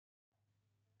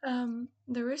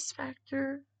The risk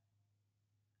factor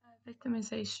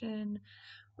victimization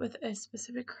with a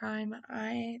specific crime,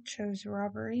 I chose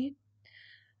robbery.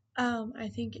 I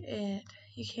think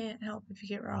you can't help if you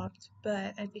get robbed,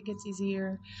 but I think it's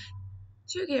easier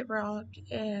to get robbed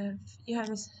if you have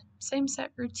the same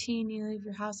set routine, you leave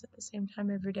your house at the same time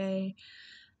every day.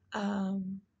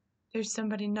 Um, there's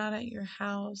somebody not at your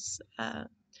house,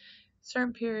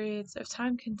 certain periods of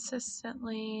time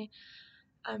consistently.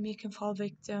 You can fall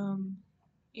victim.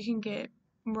 You can get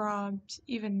robbed,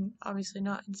 even obviously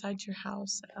not inside your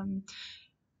house.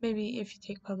 Maybe if you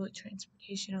take public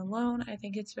transportation alone, I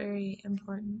think it's very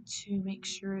important to make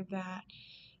sure that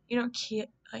you don't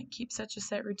keep such a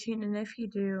set routine. And if you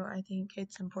do, I think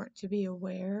it's important to be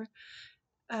aware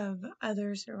of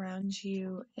others around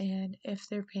you and if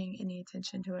they're paying any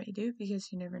attention to what you do,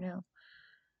 because you never know.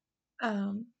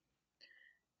 Um,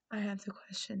 I have the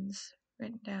questions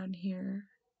written down here.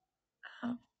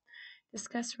 Um,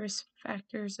 Discuss risk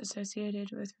factors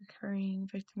associated with recurring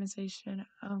victimization.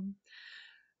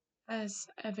 As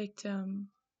a victimized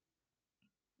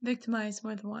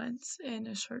more than once in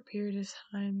a short period of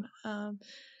time,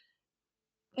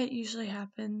 it usually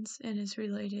happens and is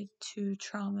related to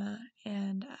trauma,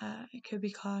 and it could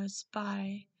be caused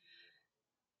by,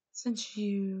 since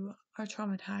you are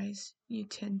traumatized, you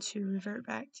tend to revert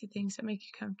back to things that make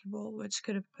you comfortable, which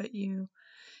could have put you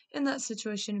in that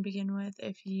situation to begin with.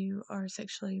 If you are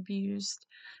sexually abused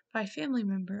by a family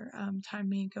member, time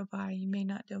may go by, you may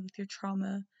not deal with your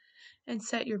trauma and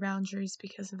set your boundaries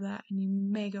because of that, and you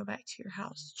may go back to your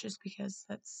house just because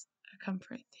that's a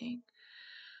comfort thing.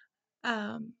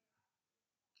 Um,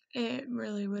 it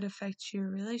really would affect your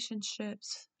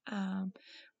relationships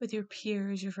with your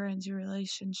peers, your friends, your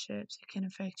relationships. It can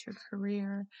affect your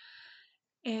career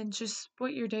and just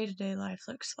what your day to day life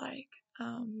looks like.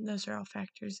 Those are all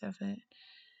factors of it.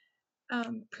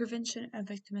 Prevention of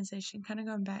victimization, kind of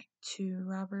going back to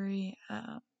robbery.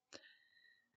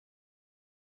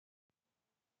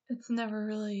 It's never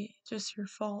really just your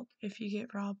fault if you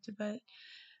get robbed, but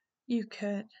you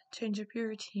could change up your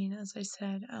routine, as I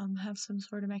said, have some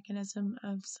sort of mechanism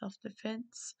of self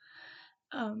defense.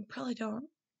 Probably don't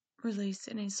release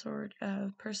any sort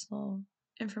of personal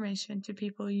information to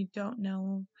people you don't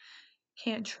know,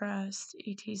 can't trust,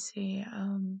 etc.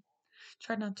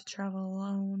 Try not to travel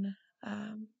alone,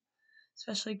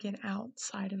 especially get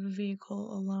outside of a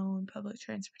vehicle alone, public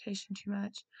transportation too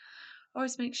much.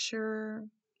 Always make sure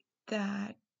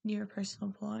that your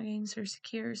personal belongings are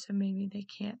secure, so maybe they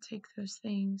can't take those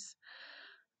things.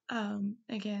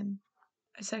 Again,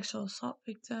 a sexual assault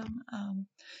victim,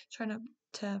 try not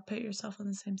to put yourself in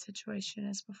the same situation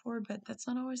as before, but that's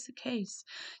not always the case.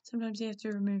 Sometimes you have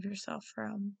to remove yourself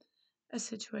from a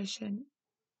situation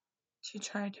to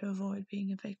try to avoid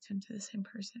being a victim to the same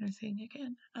person or thing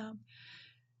again.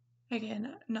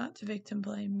 Again, not to victim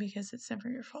blame because it's never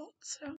your fault. So.